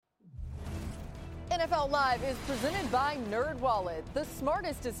NFL Live is presented by NerdWallet, the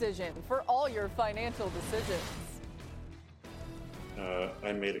smartest decision for all your financial decisions.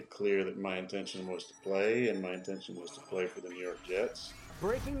 I made it clear that my intention was to play, and my intention was to play for the New York Jets.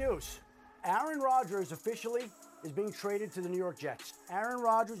 Breaking news. Aaron Rodgers officially is being traded to the New York Jets. Aaron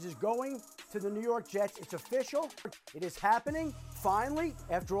Rodgers is going to the New York Jets. It's official. It is happening. Finally,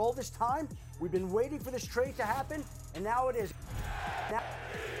 after all this time, we've been waiting for this trade to happen, and now it is.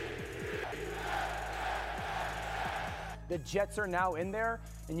 The Jets are now in there,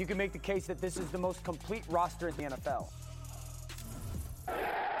 and you can make the case that this is the most complete roster in the NFL.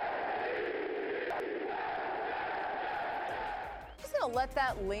 Just gonna let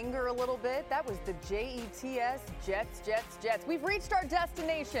that linger a little bit. That was the Jets, Jets. We've reached our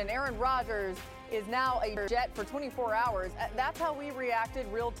destination. Aaron Rodgers is now a Jet for 24 hours. That's how we reacted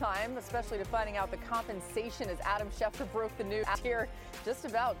real time, especially to finding out the compensation as Adam Schefter broke the news here just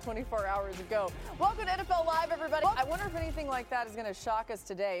about 24 hours ago. Welcome to NFL Live, everybody. I wonder if anything like that is going to shock us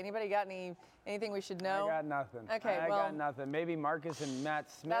today. Anybody got anything we should know? I got nothing. Okay, I got nothing. Maybe Marcus and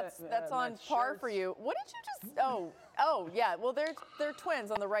Matt Smith. That's on par for you. What did you just? Oh, yeah. Well, they're twins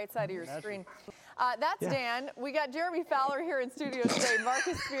on the right side of your screen. That's Dan. We got Jeremy Fowler here in studio today,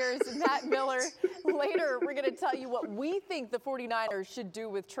 Marcus Spears, Matt Miller. Later, we're going to tell you what we think the 49ers should do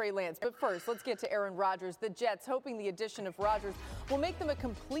with Trey Lance. But first, let's get to Aaron Rodgers. The Jets, hoping the addition of Rodgers will make them a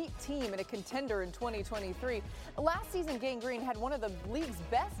complete team and a contender in 2023. Last season, Gang Green had one of the league's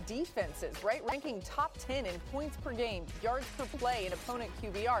best defenses, right? Ranking top 10 in points per game, yards per play, and opponent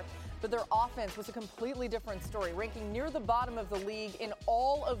QBR. But their offense was a completely different story, ranking near the bottom of the league in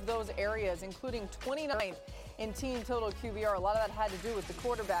all of those areas, including 29th in team total QBR. A lot of that had to do with the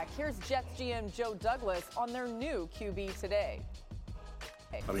quarterback. Here's Jets GM Joe Douglas on their new QB today.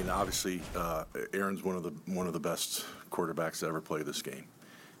 I mean, obviously, Aaron's one of the best quarterbacks to ever play this game,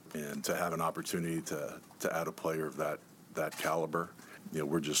 and to have an opportunity to add a player of that caliber,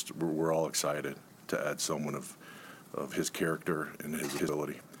 we're all excited to add someone of his character and his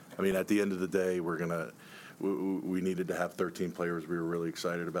ability. I mean, at the end of the day, we needed to have 13 players we were really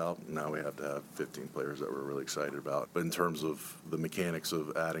excited about. Now we have to have 15 players that we're really excited about. But in terms of the mechanics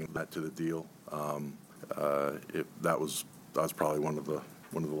of adding that to the deal, that was probably one of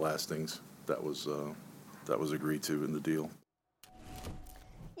the last things that was agreed to in the deal.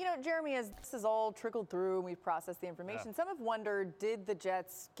 You know, Jeremy, as this has all trickled through and we've processed the information, some have wondered, did the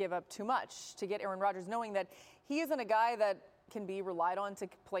Jets give up too much to get Aaron Rodgers, knowing that he isn't a guy that can be relied on to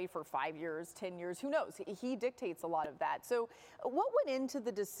play for 5 years, 10 years, who knows? He dictates a lot of that. So what went into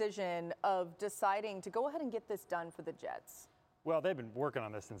the decision of deciding to go ahead and get this done for the Jets? Well, they've been working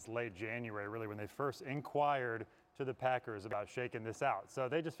on this since late January, really, when they first inquired to the Packers about shaking this out. So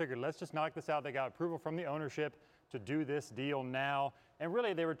they just figured, let's just knock this out. They got approval from the ownership to do this deal now. And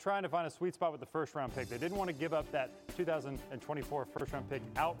really, they were trying to find a sweet spot with the first-round pick. They didn't want to give up that 2024 first-round pick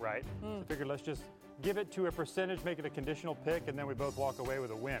outright. So they figured, let's just give it to a percentage, make it a conditional pick, and then we both walk away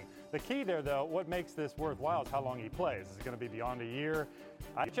with a win. The key there, though, what makes this worthwhile is how long he plays. Is it going to be beyond a year?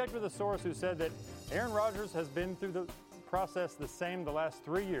 I checked with a source who said that Aaron Rodgers has been through the process the same the last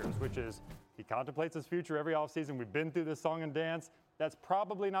 3 years, which is he contemplates his future every offseason. We've been through this song and dance. That's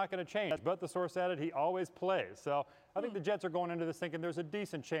probably not going to change. But the source added he always plays. So I think the Jets are going into this thinking there's a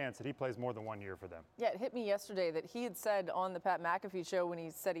decent chance that he plays more than 1 year for them. Yeah, it hit me yesterday that he had said on the Pat McAfee show when he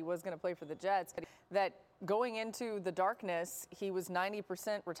said he was going to play for the Jets that going into the darkness, he was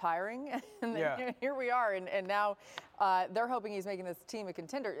 90% retiring. And then here we are. And now they're hoping he's making this team a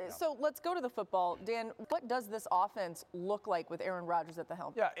contender. Yeah. So let's go to the football. Dan, what does this offense look like with Aaron Rodgers at the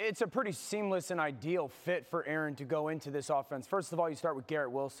helm? Yeah, it's a pretty seamless and ideal fit for Aaron to go into this offense. First of all, you start with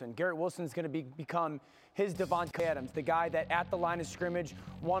Garrett Wilson. Garrett Wilson is going to become his Devontae Adams, the guy that at the line of scrimmage,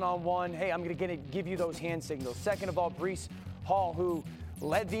 one-on-one, hey, I'm going to give you those hand signals. Second of all, Breece Hall, who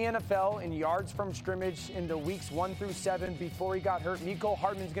led the NFL in yards from scrimmage in the weeks 1 through 7 before he got hurt. Mecole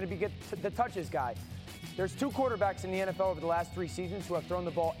Hardman's going to be the touches guy. There's 2 quarterbacks in the NFL over the last 3 seasons who have thrown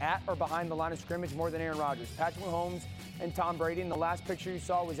the ball at or behind the line of scrimmage more than Aaron Rodgers. Patrick Mahomes and Tom Brady. And the last picture you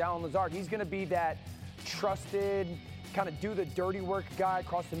saw was Allen Lazard. He's going to be that trusted, kind of do the dirty work guy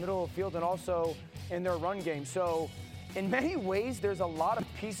across the middle of the field and also in their run game. So in many ways, there's a lot of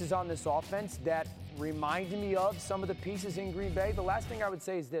pieces on this offense that remind me of some of the pieces in Green Bay. The last thing I would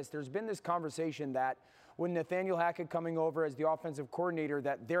say is this. There's been this conversation that when Nathaniel Hackett coming over as the offensive coordinator,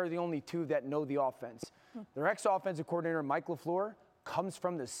 that they're the only 2 that know the offense. Their ex-offensive coordinator, Mike LaFleur, comes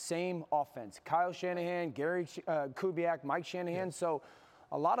from the same offense. Kyle Shanahan, Gary Kubiak, Mike Shanahan. Yeah. So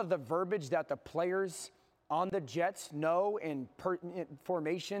a lot of the verbiage that the players on the Jets know in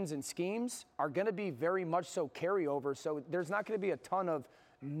formations and schemes are going to be very much so carryover. So there's not going to be a ton of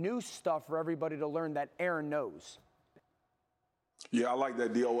new stuff for everybody to learn that Aaron knows. Yeah, I like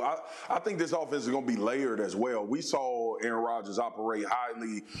that deal. I think this offense is going to be layered as well. We saw Aaron Rodgers operate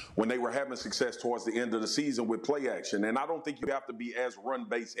highly when they were having success towards the end of the season with play action. And I don't think you have to be as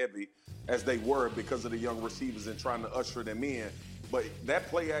run-base heavy as they were because of the young receivers and trying to usher them in. But that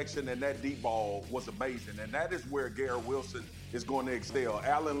play action and that deep ball was amazing. And that is where Garrett Wilson is going to excel.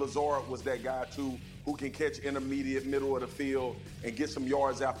 Allen Lazard was that guy, too, who can catch intermediate, middle of the field and get some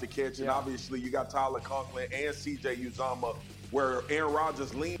yards after catch. And obviously you got Tyler Conklin and C.J. Uzomah, where Aaron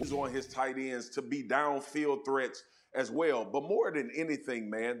Rodgers leans on his tight ends to be downfield threats as well. But more than anything,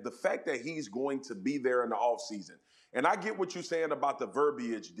 man, the fact that he's going to be there in the offseason. And I get what you're saying about the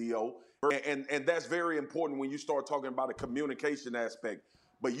verbiage, Dio, and that's very important when you start talking about a communication aspect.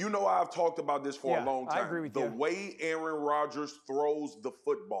 But you know I've talked about this for a long time. I agree with you. The way Aaron Rodgers throws the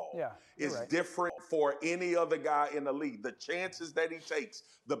football is different for any other guy in the league. The chances that he takes,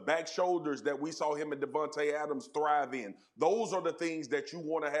 the back shoulders that we saw him and Devontae Adams thrive in, those are the things that you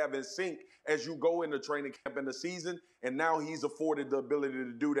want to have in sync as you go into training camp in the season. And now he's afforded the ability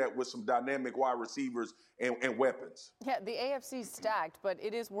to do that with some dynamic wide receivers and weapons. Yeah, the AFC's stacked, but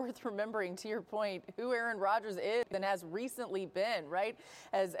it is worth remembering, to your point, who Aaron Rodgers is and has recently been, right?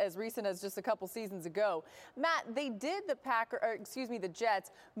 As recent as just a couple seasons ago. Matt, they did the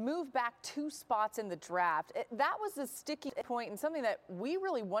Jets move back 2 spots in the draft. That was a sticky point and something that we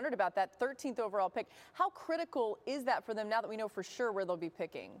really wondered about, that 13th overall pick. How critical is that for them now that we know for sure where they'll be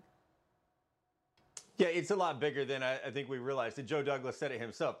picking? Yeah, it's a lot bigger than I think we realized. And Joe Douglas said it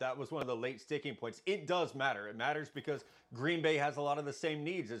himself. That was one of the late sticking points. It does matter. It matters because Green Bay has a lot of the same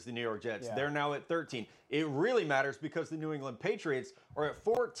needs as the New York Jets. Yeah. They're now at 13. It really matters because the New England Patriots are at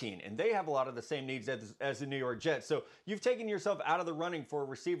 14, and they have a lot of the same needs as the New York Jets. So you've taken yourself out of the running for a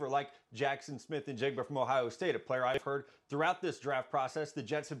receiver like Jackson Smith-Njigba from Ohio State, a player I've heard throughout this draft process the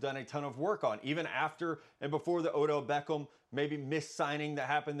Jets have done a ton of work on, even after and before the Odell Beckham maybe mis-signing that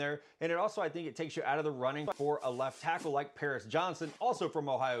happened there. And it also, I think it takes you out of the running for a left tackle like Paris Johnson, also from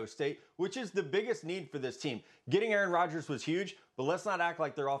Ohio State, which is the biggest need for this team. Getting Aaron Rodgers was huge, but let's not act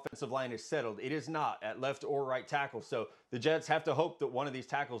like their offensive line is settled. It is not at left or right tackle. So the Jets have to hope that one of these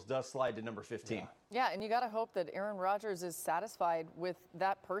tackles does slide to number 15. Yeah, and you got to hope that Aaron Rodgers is satisfied with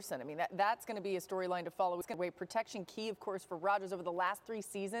that person. I mean, that's going to be a storyline to follow. It's going to be protection key, of course, for Rodgers over the last 3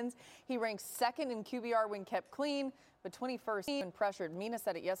 seasons. He ranks 2nd in QBR when kept clean, but 21st when pressured. Mina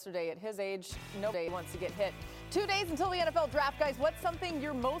said it yesterday. At his age, nobody wants to get hit. 2 days until the NFL draft, guys. What's something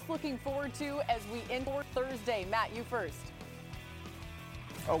you're most looking forward to as we enter Thursday? Matt, you first.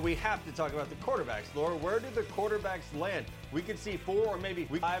 Oh, we have to talk about the quarterbacks, Laura. Where do the quarterbacks land? We could see 4 or maybe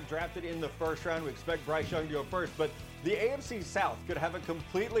 5 drafted in the first round. We expect Bryce Young to go first, but the AFC South could have a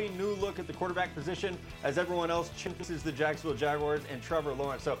completely new look at the quarterback position as everyone else chases the Jacksonville Jaguars and Trevor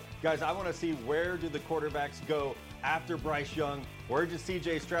Lawrence. So, guys, I want to see where do the quarterbacks go after Bryce Young? Where does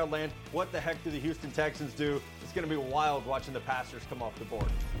C.J. Stroud land? What the heck do the Houston Texans do? It's going to be wild watching the Passers come off the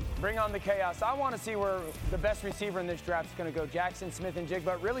board. Bring on the chaos. I want to see where the best receiver in this draft is going to go. Jackson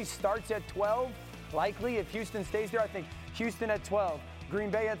Smith-Njigba really starts at 12. Likely, if Houston stays there, I think Houston at 12, Green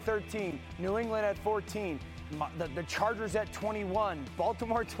Bay at 13, New England at 14, the Chargers at 21,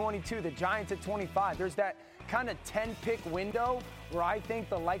 Baltimore 22, the Giants at 25. There's that kind of 10-pick window where I think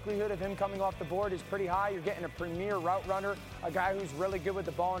the likelihood of him coming off the board is pretty high. You're getting a premier route runner, a guy who's really good with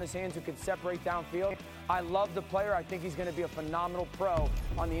the ball in his hands who can separate downfield. I love the player. I think he's going to be a phenomenal pro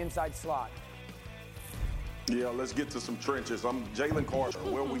on the inside slot. Yeah, let's get to some trenches. I'm Jalen Carter.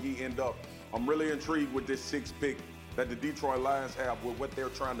 Where will he end up? I'm really intrigued with this 6th pick that the Detroit Lions have with what they're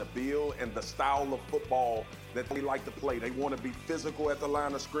trying to build and the style of football that they like to play. They want to be physical at the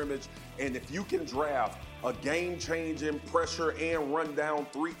line of scrimmage. And if you can draft a game-changing pressure and run-down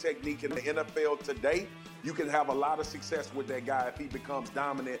 3 technique in the NFL today, you can have a lot of success with that guy if he becomes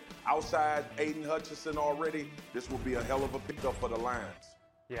dominant. Outside Aiden Hutchinson already, this will be a hell of a pickup for the Lions.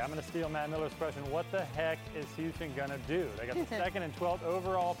 Yeah, I'm going to steal Matt Miller's question. What the heck is Houston going to do? They got the 2nd and 12th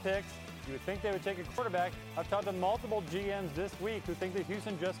overall picks. You would think they would take a quarterback. I've talked to multiple GMs this week who think that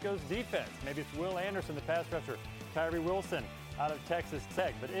Houston just goes defense. Maybe it's Will Anderson, the pass rusher, Tyree Wilson out of Texas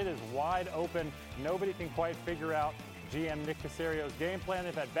Tech. But it is wide open. Nobody can quite figure out GM Nick Casario's game plan.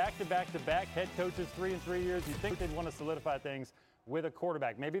 They've had back-to-back head coaches 3 in 3 years. You'd think they'd want to solidify things with a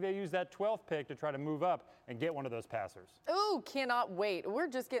quarterback. Maybe they use that 12th pick to try to move up and get one of those passers. Ooh, cannot wait. We're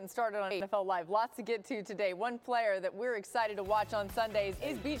just getting started on NFL Live. Lots to get to today. One player that we're excited to watch on Sundays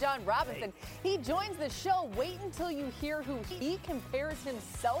is Bijan Robinson. He joins the show. Wait until you hear who he compares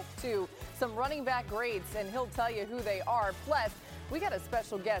himself to. Some running back greats, and he'll tell you who they are. Plus, We got a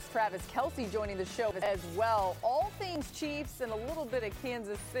special guest, Travis Kelce, joining the show as well. All things Chiefs and a little bit of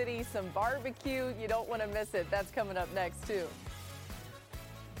Kansas City, some barbecue. You don't want to miss it. That's coming up next, too.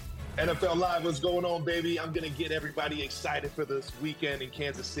 NFL Live, what's going on, baby? I'm going to get everybody excited for this weekend in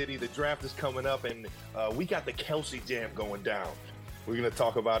Kansas City. The draft is coming up, and we got the Kelce Jam going down. We're going to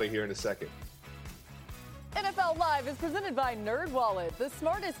talk about it here in a second. NFL Live is presented by NerdWallet, the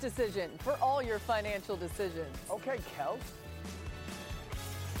smartest decision for all your financial decisions. Okay, Kels.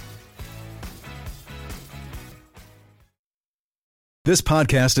 This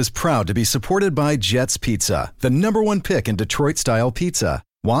podcast is proud to be supported by Jets Pizza, the #1 pick in Detroit-style pizza.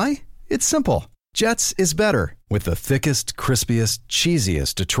 Why? It's simple. Jets is better. With the thickest, crispiest,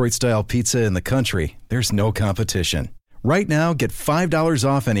 cheesiest Detroit-style pizza in the country, there's no competition. Right now, get $5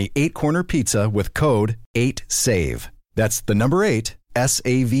 off any 8-corner pizza with code 8SAVE. That's the number 8,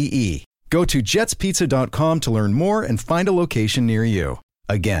 S-A-V-E. Go to jetspizza.com to learn more and find a location near you.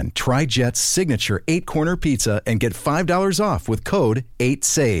 Again, try Jet's signature 8-corner pizza and get $5 off with code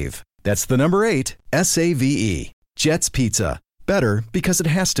 8SAVE. That's the number 8, S-A-V-E. Jet's Pizza. Better because it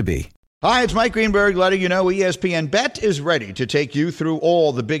has to be. Hi, it's Mike Greenberg letting you know ESPN Bet is ready to take you through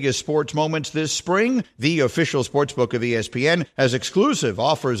all the biggest sports moments this spring. The official sportsbook of ESPN has exclusive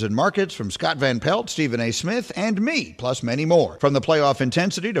offers and markets from Scott Van Pelt, Stephen A. Smith, and me, plus many more. From the playoff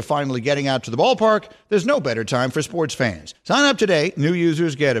intensity to finally getting out to the ballpark, there's no better time for sports fans. Sign up today. New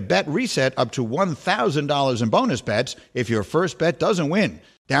users get a bet reset up to $1,000 in bonus bets if your first bet doesn't win.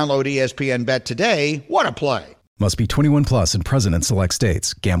 Download ESPN Bet today. What a play. Must be 21 plus and present in select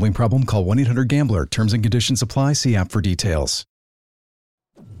states. Gambling problem? Call 1-800-GAMBLER. Terms and conditions apply. See app for details.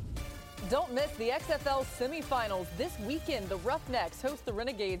 Don't miss the XFL semifinals this weekend. The Roughnecks host the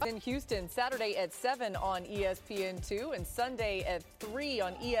Renegades in Houston Saturday at 7 on ESPN2 and Sunday at 3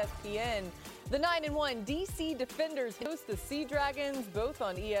 on ESPN. The 9-1 DC Defenders host the Sea Dragons, both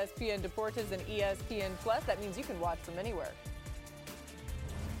on ESPN Deportes and ESPN Plus. That means you can watch from anywhere.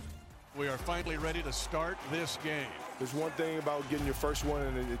 We are finally ready to start this game. There's one thing about getting your first one,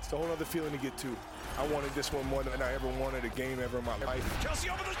 and it's a whole other feeling to get to. I wanted this one more than I ever wanted a game ever in my life.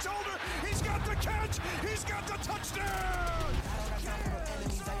 Kelce over the shoulder. He's got the catch. He's got the touchdown.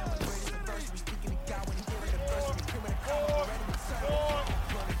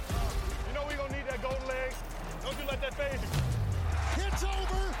 You know we're going to need that golden leg. Don't you let that fade. It's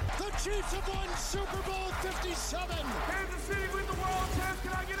over. The Chiefs have won Super Bowl 57. Kansas City with the world champs.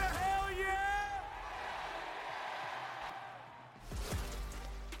 Can I get a hell yeah?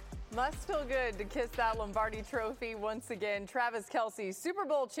 Must feel good to kiss that Lombardi trophy once again. Travis Kelce, Super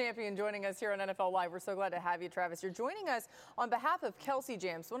Bowl champion, joining us here on NFL Live. We're so glad to have you, Travis. You're joining us on behalf of Kelce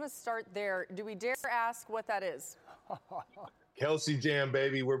Jam. So I want to start there. Do we dare ask what that is? Kelce Jam,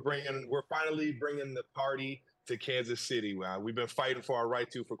 baby. We're finally bringing the party to Kansas City. We've been fighting for our right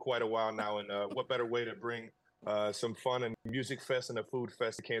to for quite a while now, and what better way to bring some fun and music fest and a food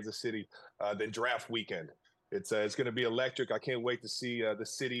fest to Kansas City than draft weekend. It's going to be electric. I can't wait to see the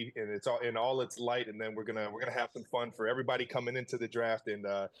city in all its light, and then we're gonna have some fun for everybody coming into the draft and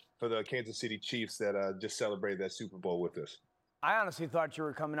for the Kansas City Chiefs that just celebrated that Super Bowl with us. I honestly thought you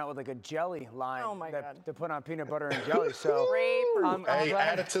were coming out with like a jelly line to put on peanut butter and jelly. So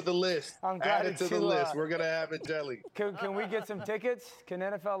add it to the list. Add it to the list. We're gonna have it jelly. Can we get some tickets? Can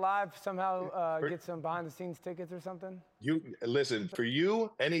NFL Live somehow get some behind-the-scenes tickets or something? You listen, for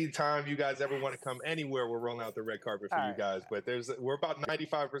you, anytime you guys ever want to come anywhere, we're rolling out the red carpet for you guys. But we're about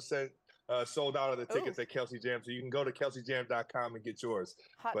 95% sold out of the tickets at Kelce Jam, so you can go to kelseyjam.com and get yours.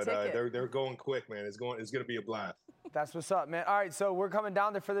 But they're going quick, man. It's gonna be a blast. That's what's up, man. All right, so we're coming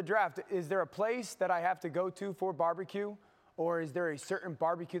down there for the draft. Is there a place that I have to go to for barbecue, or is there a certain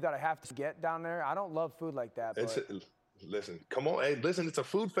barbecue that I have to get down there? I don't love food like that. Listen, come on. Hey, listen, it's a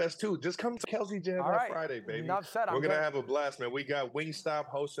food fest, too. Just come to Kelce Jam on Friday, baby. Enough said. We're going to have a blast, man. We got Wingstop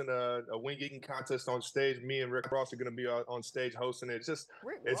hosting a wing eating contest on stage. Me and Rick Ross are going to be on stage hosting it.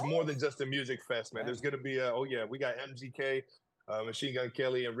 It's more than just a music fest, man. There's going to be we got MGK, Machine Gun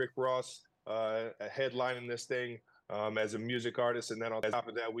Kelly, and Rick Ross headlining this thing. As a music artist, and then on top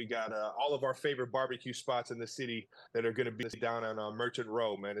of that, we got all of our favorite barbecue spots in the city that are going to be down on Merchant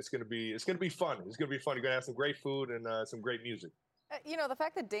Row. Man, it's going to be fun. It's going to be fun. You're going to have some great food and some great music. You know, the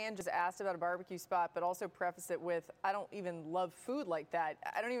fact that Dan just asked about a barbecue spot, but also prefaced it with, I don't even love food like that.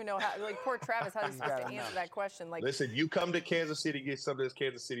 I don't even know how, like, poor Travis, how he's supposed to answer that question. Like, listen, you come to Kansas City, get some of this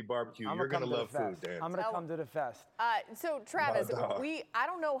Kansas City barbecue. You're going to love food, Dan. I'm going to come to the fest. So, Travis, I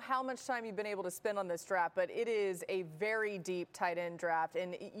don't know how much time you've been able to spend on this draft, but it is a very deep tight end draft.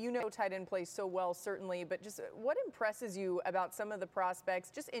 And you know tight end plays so well, certainly, but just what impresses you about some of the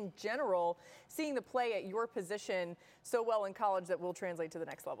prospects, just in general, seeing the play at your position so well in college that will translate to the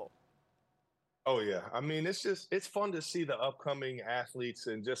next level. Oh yeah, I mean it's fun to see the upcoming athletes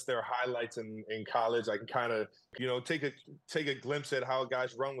and just their highlights in college. I can kind of take a glimpse at how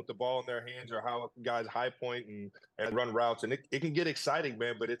guys run with the ball in their hands, or how guys high point and run routes, and it can get exciting,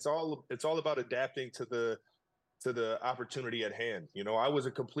 man. But it's all about adapting to the opportunity at hand. I was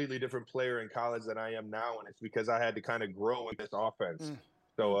a completely different player in college than I am now, and it's because I had to kind of grow in this offense.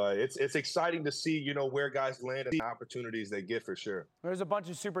 So it's exciting to see, where guys land and the opportunities they get, for sure. There's a bunch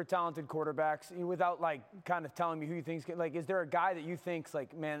of super talented quarterbacks. Without kind of telling me who you think, is there a guy that you think's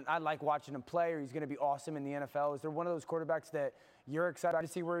man, I like watching him play, or he's going to be awesome in the NFL? Is there one of those quarterbacks that you're excited to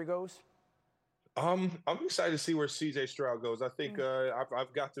see where he goes? I'm excited to see where C.J. Stroud goes. I think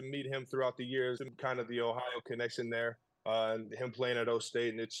I've got to meet him throughout the years, and kind of the Ohio connection there, him playing at O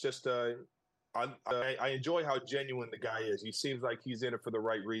State, and it's just I enjoy how genuine the guy is. He seems like he's in it for the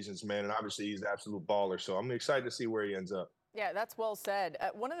right reasons, man, and obviously he's an absolute baller. So I'm excited to see where he ends up. Yeah, that's well said.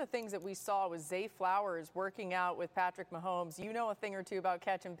 One of the things that we saw was Zay Flowers working out with Patrick Mahomes. You know a thing or two about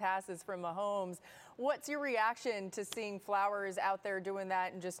catching passes from Mahomes. What's your reaction to seeing Flowers out there doing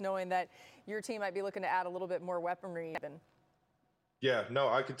that, and just knowing that your team might be looking to add a little bit more weaponry even? Yeah, no,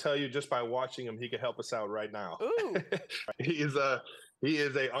 I can tell you just by watching him, he could help us out right now. Ooh. He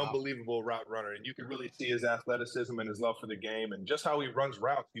is a unbelievable route runner, and you can really see his athleticism and his love for the game, and just how he runs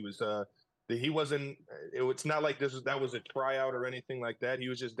routes. It's not like that was a tryout or anything like that. He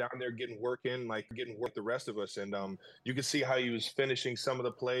was just down there getting work the rest of us, and you could see how he was finishing some of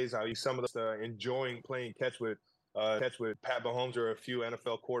the plays, how enjoying playing catch with Pat Mahomes or a few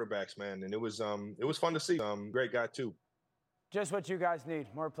NFL quarterbacks, man, and it was fun to see. Great guy too. Just what you guys need,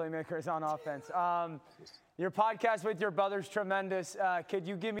 more playmakers on offense. Your podcast with your brother's tremendous. Could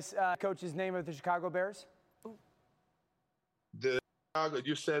you give me coach's name of the Chicago Bears? You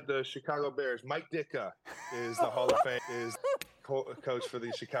said the Chicago Bears. Mike Ditka is the Hall of Fame coach for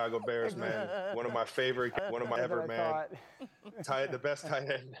the Chicago Bears, man. One of my ever, man. The best tight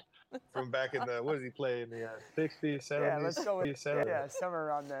end from back in what did he play in the 60s, 70s? Yeah, let's go with somewhere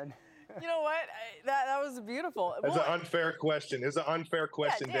around then. You know what? That was beautiful. It's an unfair question. It's an unfair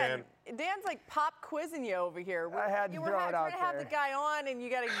question, Dan. Dan's like pop quizzing you over here. I had to throw it out there. Have the guy on, and you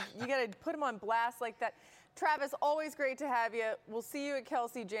gotta put him on blast like that. Travis, always great to have you. We'll see you at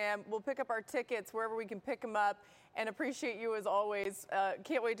Kelsey Jam. We'll pick up our tickets wherever we can pick them up, and appreciate you as always.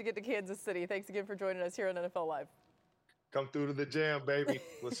 Can't wait to get to Kansas City. Thanks again for joining us here on NFL Live. Come through to the Jam, baby.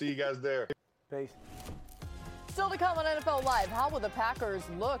 We'll see you guys there. Peace. Still to come on NFL Live, how will the Packers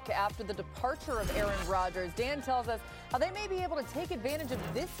look after the departure of Aaron Rodgers? Dan tells us how they may be able to take advantage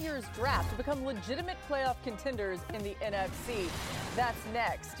of this year's draft to become legitimate playoff contenders in the NFC. That's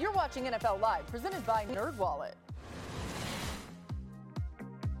next. You're watching NFL Live, presented by NerdWallet.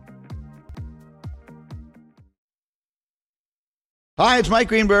 Hi, it's Mike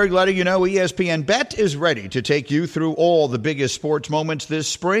Greenberg letting you know ESPN Bet is ready to take you through all the biggest sports moments this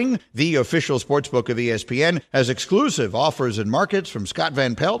spring. The official sportsbook of ESPN has exclusive offers and markets from Scott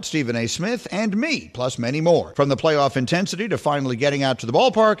Van Pelt, Stephen A. Smith, and me, plus many more. From the playoff intensity to finally getting out to the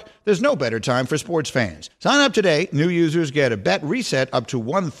ballpark, there's no better time for sports fans. Sign up today. New users get a bet reset up to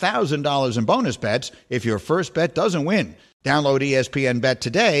 $1,000 in bonus bets if your first bet doesn't win. Download ESPN Bet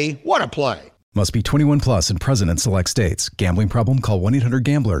today. What a play. Must be 21 plus and present in select states. Gambling problem? Call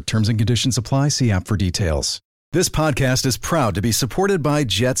 1-800-GAMBLER. Terms and conditions apply. See app for details. This podcast is proud to be supported by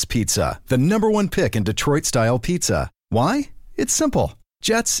Jets Pizza, the #1 pick in Detroit-style pizza. Why? It's simple.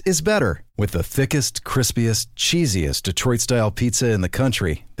 Jets is better. With the thickest, crispiest, cheesiest Detroit-style pizza in the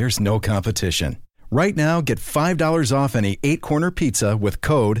country, there's no competition. Right now, get $5 off any 8-corner pizza with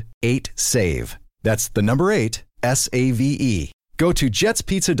code 8SAVE. That's the number 8, SAVE. Go to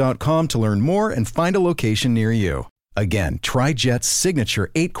jetspizza.com to learn more and find a location near you. Again, try Jet's signature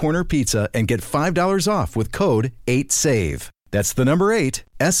 8-corner pizza and get $5 off with code 8SAVE. That's the number 8,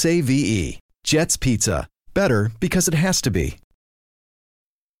 SAVE. Jet's Pizza. Better because it has to be.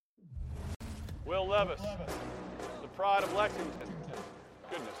 Will Levis, the pride of Lexington.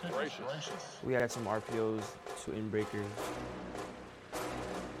 Goodness gracious. We had some RPOs, 2 in-breakers.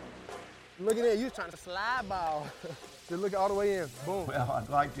 Look at that, you trying to slide ball. Just look all the way in, boom. Well, I'd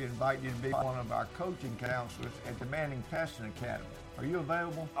like to invite you to be one of our coaching counselors at the Manning Testing Academy. Are you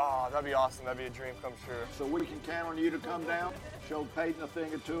available? Oh, that'd be awesome. That'd be a dream come true. So we can count on you to come down, show Peyton a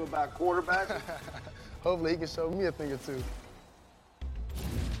thing or two about quarterbacking? Hopefully he can show me a thing or two.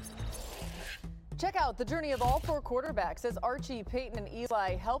 Check out the journey of all 4 quarterbacks as Archie, Peyton, and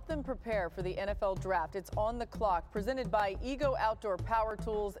Eli help them prepare for the NFL Draft. It's On the Clock, presented by Ego Outdoor Power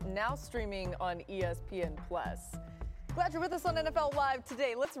Tools, now streaming on ESPN+. Glad you're with us on NFL Live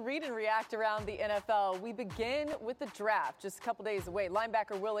today. Let's read and react around the NFL. We begin with the draft, just a couple days away.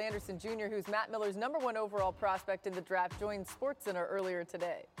 Linebacker Will Anderson Jr., who's Matt Miller's #1 overall prospect in the draft, joined SportsCenter earlier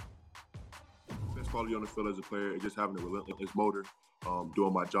today. Best quality on the field as a player is just having a relentless motor,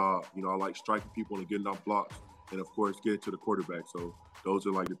 doing my job. You know, I like striking people and getting off blocks, and of course, getting to the quarterback. So those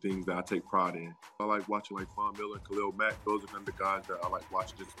are like the things that I take pride in. I like watching like Von Miller and Khalil Mack. Those are kind of the guys that I like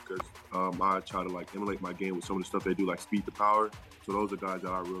watching just because I try to like emulate my game with some of the stuff they do, like speed to power. So those are guys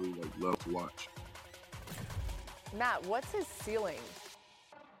that I really like love to watch. Matt, what's his ceiling?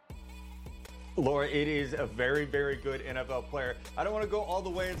 Laura, it is a very, very good NFL player. I don't want to go all the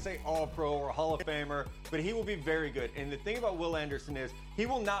way and say All-Pro or Hall of Famer, but he will be very good. And the thing about Will Anderson is he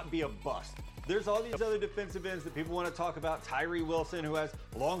will not be a bust. There's all these other defensive ends that people want to talk about. Tyree Wilson, who has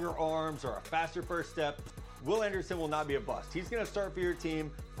longer arms or a faster first step. Will Anderson will not be a bust. He's going to start for your team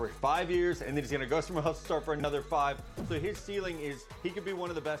for 5 years, and then he's going to go somewhere else to start for another 5. So his ceiling is he could be one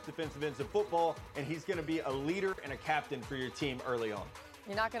of the best defensive ends in football, and he's going to be a leader and a captain for your team early on.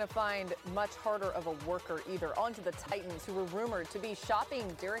 You're not going to find much harder of a worker either. On to the Titans, who were rumored to be shopping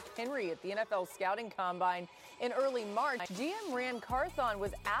Derrick Henry at the NFL Scouting Combine in early March. GM Ran Carthon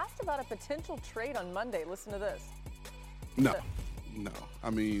was asked about a potential trade on Monday. Listen to this. No.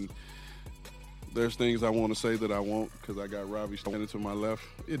 I mean, there's things I want to say that I won't because I got Ravi standing to my left.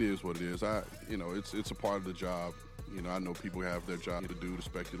 It is what it is. It's a part of the job. You know, I know people have their job to do, to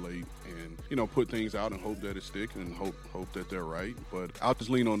speculate and, you know, put things out and hope that it sticks and hope that they're right. But I'll just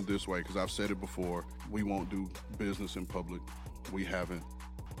lean on it this way because I've said it before. We won't do business in public. We haven't.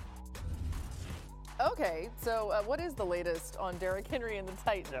 Okay, so what is the latest on Derrick Henry and the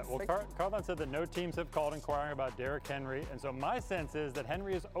Titans? Yeah, well, Carthon said that no teams have called inquiring about Derrick Henry, and so my sense is that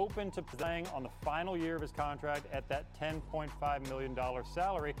Henry is open to playing on the final year of his contract at that $10.5 million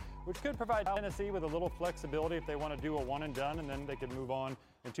salary, which could provide Tennessee with a little flexibility if they want to do a one and done, and then they could move on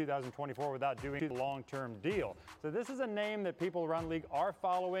in 2024 without doing a long-term deal. So this is a name that people around the league are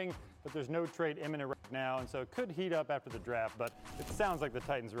following, but there's no trade imminent right now, and so it could heat up after the draft, but it sounds like the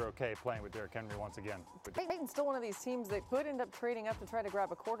Titans are okay playing with Derrick Henry once again. Titans still one of these teams that could end up trading up to try to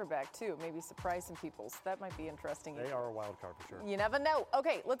grab a quarterback, too. Maybe surprise some people, so that might be interesting. They are a wild card for sure. You never know.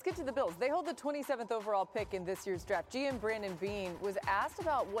 Okay, let's get to the Bills. They hold the 27th overall pick in this year's draft. GM Brandon Beane was asked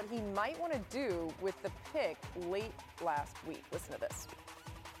about what he might want to do with the pick late last week. Listen to this.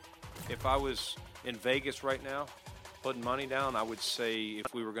 If I was in Vegas right now, putting money down, I would say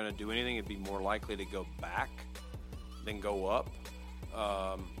if we were going to do anything, it'd be more likely to go back than go up.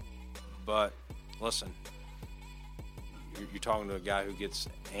 But listen, you're talking to a guy who gets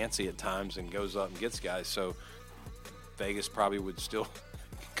antsy at times and goes up and gets guys, so Vegas probably would still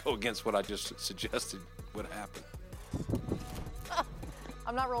go against what I just suggested would happen.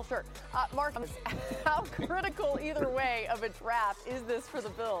 I'm not real sure. Mark, how critical either way of a draft is this for the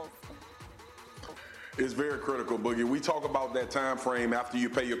Bills? It's very critical, Boogie. We talk about that time frame after you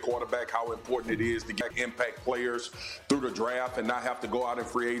pay your quarterback, how important it is to get impact players through the draft and not have to go out in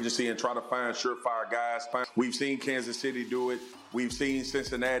free agency and try to find surefire guys. We've seen Kansas City do it. We've seen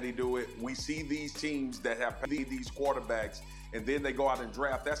Cincinnati do it. We see these teams that have paid these quarterbacks and then they go out and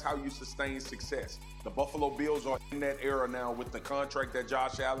draft. That's how you sustain success. The Buffalo Bills are in that era now with the contract that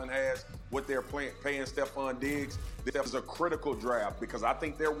Josh Allen has, what they're paying Stephon Diggs. This is a critical draft because I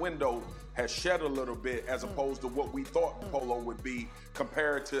think their window has shed a little bit as opposed to what we thought Polo would be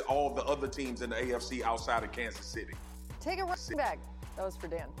compared to all the other teams in the AFC outside of Kansas City. Take a running back. That was for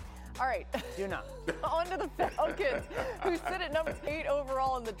Dan. All right. Do not. On to the Falcons, who sit at number 8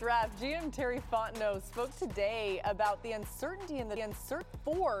 overall in the draft. GM Terry Fontenot spoke today about the uncertainty and the uncertain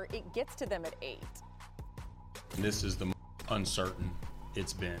before it gets to them at 8. This is the most uncertain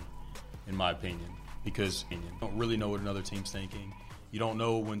it's been, in my opinion, because you don't really know what another team's thinking. You don't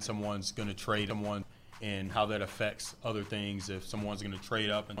know when someone's going to trade someone and how that affects other things, if someone's going to trade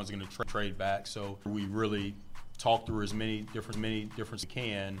up and someone's going to trade back. So we really talk through as many different as we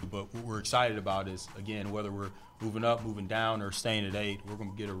can. But what we're excited about is, again, whether we're moving up, moving down, or staying at 8, we're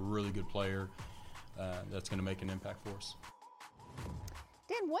going to get a really good player that's going to make an impact for us.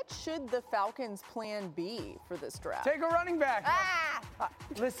 Dan, what should the Falcons' plan be for this draft? Take a running back.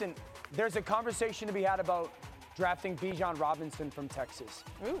 Listen, there's a conversation to be had about drafting Bijan Robinson from Texas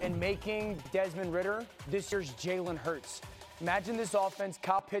and making Desmond Ridder this year's Jalen Hurts. Imagine this offense,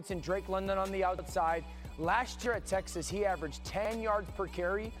 Kyle Pitts and Drake London on the outside. Last year at Texas, he averaged 10 yards per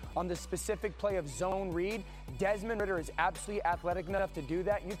carry on the specific play of zone read. Desmond Ridder is absolutely athletic enough to do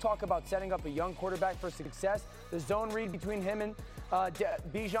that. You talk about setting up a young quarterback for success. The zone read between him and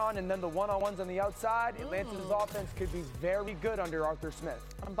Bijan and then the one-on-ones on the outside. Atlanta's offense could be very good under Arthur Smith.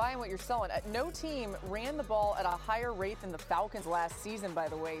 I'm buying what you're selling. No team ran the ball at a higher rate than the Falcons last season, by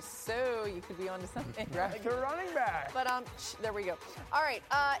the way, so you could be onto something. Draft a running back. But there we go. All right,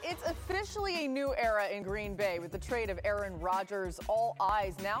 it's officially a new era in Green Bay with the trade of Aaron Rodgers. All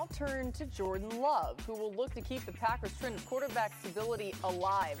eyes now turn to Jordan Love, who will look to keep the Packers' trend of quarterback stability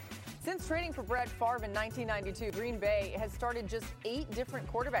alive. Since trading for Brett Favre in 1992, Green Bay has started just 8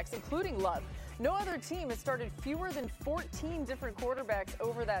 different quarterbacks, including Love. No other team has started fewer than 14 different quarterbacks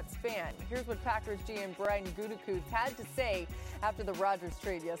over that span. Here's what Packers GM Brian Gutekunst had to say after the Rodgers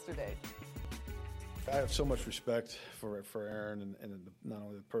trade yesterday. I have so much respect for Aaron and not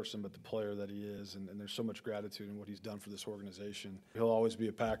only the person but the player that he is, and there's so much gratitude in what he's done for this organization. He'll always be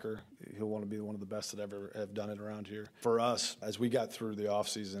a Packer. He'll want to be one of the best that ever have done it around here. For us, as we got through the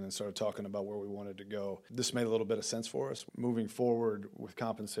offseason and started talking about where we wanted to go, this made a little bit of sense for us. Moving forward with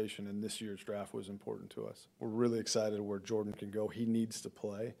compensation in this year's draft was important to us. We're really excited where Jordan can go. He needs to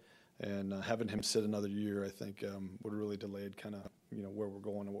play, and having him sit another year, I think, would really delayed kind of where we're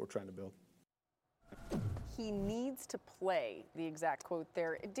going and what we're trying to build. He needs to play, the exact quote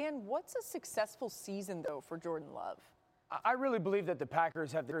there. Dan, what's a successful season, though, for Jordan Love? I really believe that the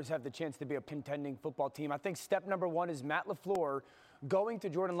Packers have the chance to be a contending football team. I think step number one is Matt LaFleur going to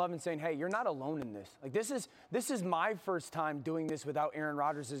Jordan Love and saying, hey, you're not alone in this. Like, this is my first time doing this without Aaron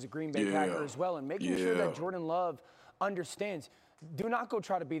Rodgers as a Green Bay Packer as well, and making sure that Jordan Love understands, do not go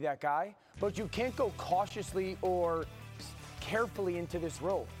try to be that guy, but you can't go cautiously or carefully into this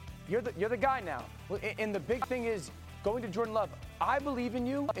role. You're the guy now. And the big thing is going to Jordan Love. I believe in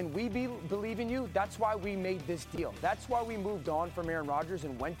you, and we believe in you. That's why we made this deal. That's why we moved on from Aaron Rodgers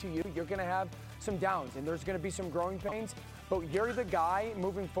and went to you. You're going to have some downs, and there's going to be some growing pains, but you're the guy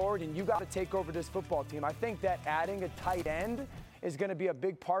moving forward, and you got to take over this football team. I think that adding a tight end is going to be a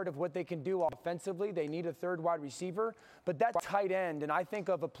big part of what they can do offensively. They need a third wide receiver, but that tight end, and I think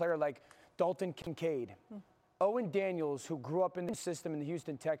of a player like Dalton Kincaid. Owen Daniels, who grew up in the system in the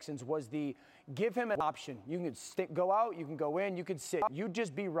Houston Texans, was the give him an option. You can go out, you can go in, you can sit. You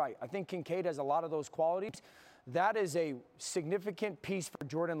just be right. I think Kincaid has a lot of those qualities. That is a significant piece for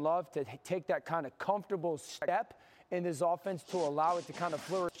Jordan Love to take that kind of comfortable step in his offense to allow it to kind of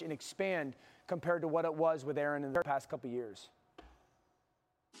flourish and expand compared to what it was with Aaron in the past couple of years.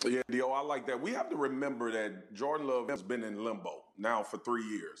 Yeah, Dio, I like that. We have to remember that Jordan Love has been in limbo now for 3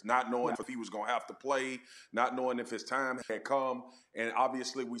 years, not knowing if he was going to have to play, not knowing if his time had come. And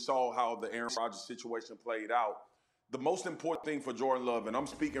obviously we saw how the Aaron Rodgers situation played out. The most important thing for Jordan Love, and I'm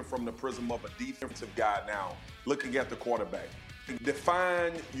speaking from the prism of a defensive guy now, looking at the quarterback,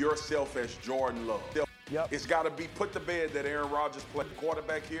 define yourself as Jordan Love. It's got to be put to bed that Aaron Rodgers played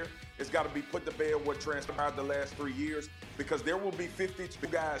quarterback here. It's got to be put to bed what transpired the last 3 years, because there will be 52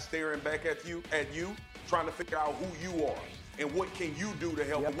 guys staring back at you, trying to figure out who you are and what can you do to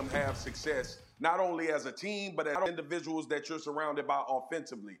help them have success, not only as a team, but as individuals that you're surrounded by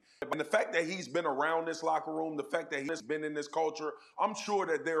offensively. And the fact that he's been around this locker room, the fact that he's been in this culture, I'm sure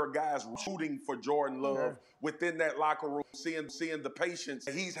that there are guys rooting for Jordan Love within that locker room, seeing the patience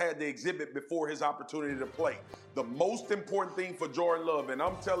he's had to exhibit before his opportunity to play. The most important thing for Jordan Love, and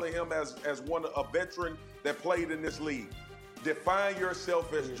I'm telling him as a veteran that played in this league, define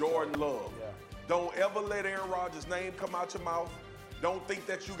yourself as Jordan Love. Don't ever let Aaron Rodgers' name come out your mouth. Don't think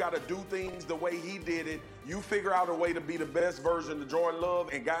that you got to do things the way he did it. You figure out a way to be the best version of Jordan Love,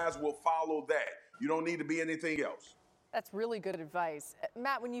 and guys will follow that. You don't need to be anything else. That's really good advice.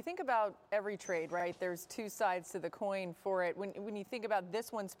 Matt, when you think about every trade, right, there's two sides to the coin for it. When you think about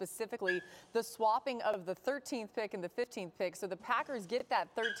this one specifically, the swapping of the 13th pick and the 15th pick, so the Packers get that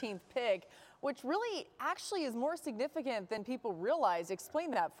 13th pick, which really actually is more significant than people realize.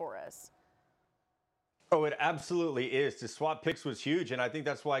 Explain that for us. Oh, it absolutely is. To swap picks was huge, and I think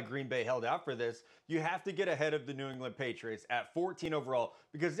that's why Green Bay held out for this. You have to get ahead of the New England Patriots at 14 overall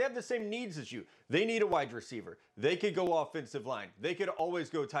because they have the same needs as you. They need a wide receiver. They could go offensive line. They could always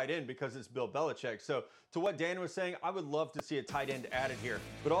go tight end because it's Bill Belichick. So to what Dan was saying, I would love to see a tight end added here.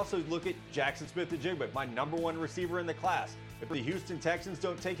 But also look at Jackson Smith-Njigba, my #1 receiver in the class. If the Houston Texans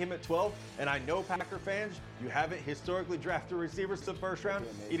don't take him at 12, and I know Packer fans, you haven't historically drafted receivers to the first round,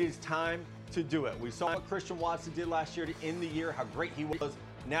 it is time to do it. We saw what Christian Watson did last year to end the year, how great he was.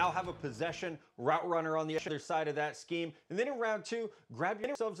 Now have a possession route runner on the other side of that scheme. And then in round 2, grab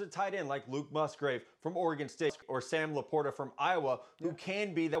yourselves a tight end like Luke Musgrave from Oregon State or Sam Laporta from Iowa, who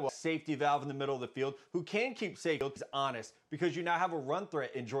can be that safety valve in the middle of the field, who can keep safeties honest because you now have a run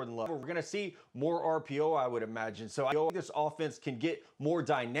threat in Jordan Love. We're going to see more RPO, I would imagine. So I think this offense can get more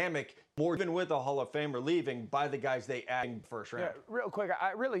dynamic, more even with a Hall of Famer leaving by the guys they add first round. Yeah, real quick,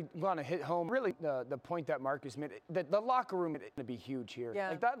 I really want to hit home the point that Marcus made. The locker room is going to be huge here. Yeah.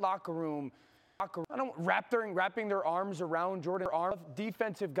 Like that locker room, I don't wrapping their arms around Jordan,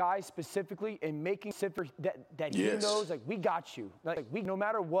 defensive guys specifically, and making that he knows, like, we got you. Like, we, no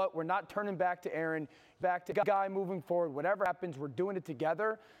matter what, we're not turning back to Aaron, back to guy moving forward. Whatever happens, we're doing it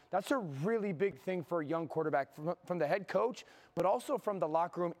together. That's a really big thing for a young quarterback from the head coach, but also from the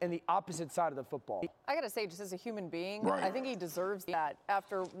locker room and the opposite side of the football. I got to say, just as a human being, Right. I think he deserves that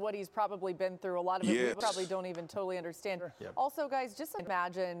after what he's probably been through. A lot of it we probably don't even totally understand. Yep. Also, guys, just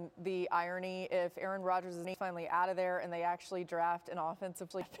imagine the irony if Aaron Rodgers is finally out of there and they actually draft an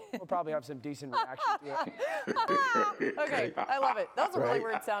offensively. We'll probably have some decent reaction to it. Okay, I love it. That was a really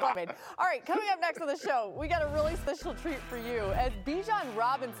weird sound I made. All right, coming up next on the show, we got a really special treat for you. As Bijan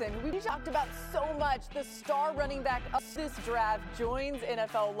Robinson, who we talked about so much, the star running back of this draft, joins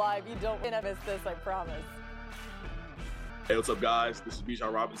NFL Live. You don't want to miss this, I promise. Hey, what's up, guys? This is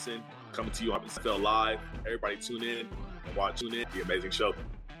Bijan Robinson coming to you on NFL Live. Everybody tune in and tune in. The amazing show.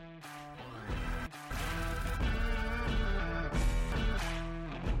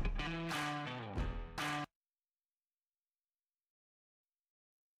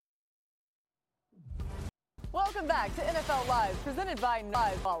 Welcome back to NFL Live, presented by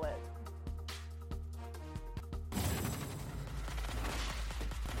Live Wallet.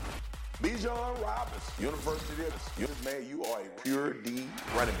 Bijan Robinson, University of this man, you are a pure D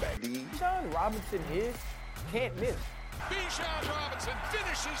running back. Bijan Robinson can't miss. Bijan Robinson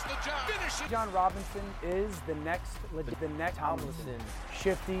finishes the job. Bijan Robinson is the next Tomlinson.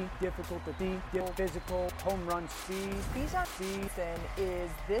 Shifty, difficult to beat, physical, home run speed. Bijan Robinson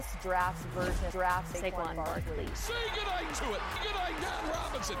is this draft's version of Saquon Barkley. Say goodnight to it. Goodnight, Dan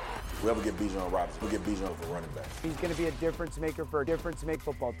Robinson. Whoever get Bijan Robinson, we'll get Bijan for running back. He's going to be a difference maker for a difference-make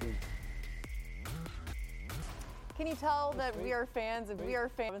football team. Can you tell that we are fans of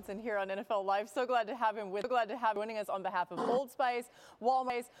Robinson here on NFL Live? So glad to have him joining us on behalf of Old Spice,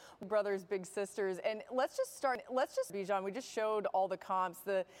 Walmart, brothers, big sisters. And let's just Bijan, we just showed all the comps.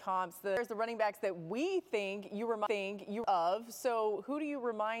 There's the running backs that we think you of. So who do you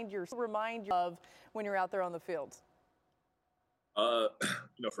remind you of when you're out there on the field?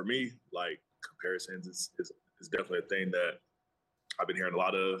 For me, like, comparisons is definitely a thing that I've been hearing a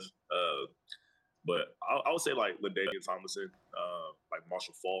lot of. But I would say, like, LaDainian Tomlinson, like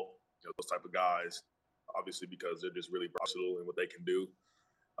Marshall Faulk, those type of guys, obviously because they're just really versatile in what they can do.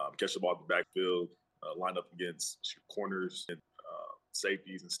 Catch the ball at the backfield, line up against corners and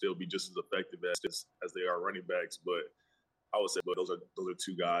safeties and still be just as effective as they are running backs. But I would say those are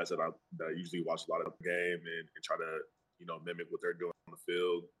two guys that I usually watch a lot of the game and try to, mimic what they're doing on the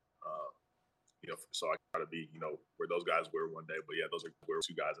field. So I try to be, where those guys were one day. But, yeah, those are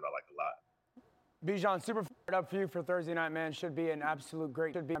two guys that I like a lot. Bijan, super fired up for you for Thursday night, man. Should be an absolute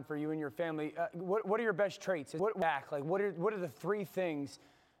great time for you and your family. What are your best traits? What are the three things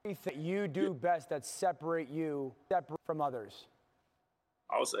that you do best that separate you from others?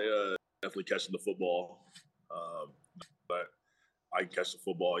 I would say definitely catching the football. But I can catch the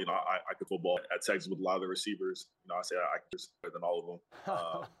football. I can football at Texas with a lot of the receivers. I say I can just better than all of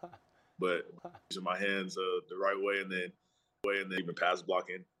them. But using my hands the right way and then even pass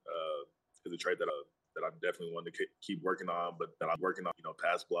blocking. Is a trait that I definitely want to keep working on, but that I'm working on,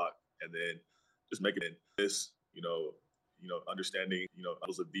 pass block, and then just making it this, understanding,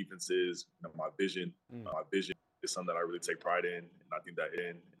 levels of defenses, my vision. My vision is something that I really take pride in, and I think that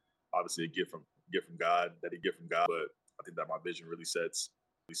obviously a gift from God, but I think that my vision really sets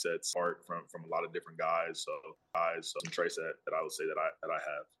apart from a lot of different guys. So some traits that I would say that I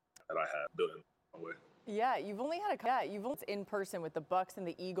have built in my way. Yeah, you've only in person with the Bucs and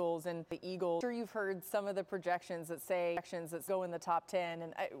the Eagles. I'm sure you've heard some of the projections that go in the top 10,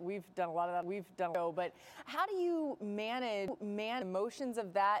 and we've done a lot of that. But how do you manage emotions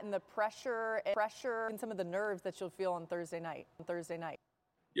of that and the pressure and some of the nerves that you'll feel on Thursday night?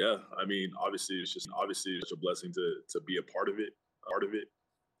 Yeah, I mean, obviously it's such a blessing to be a part of it.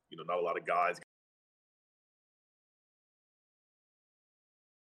 Not a lot of guys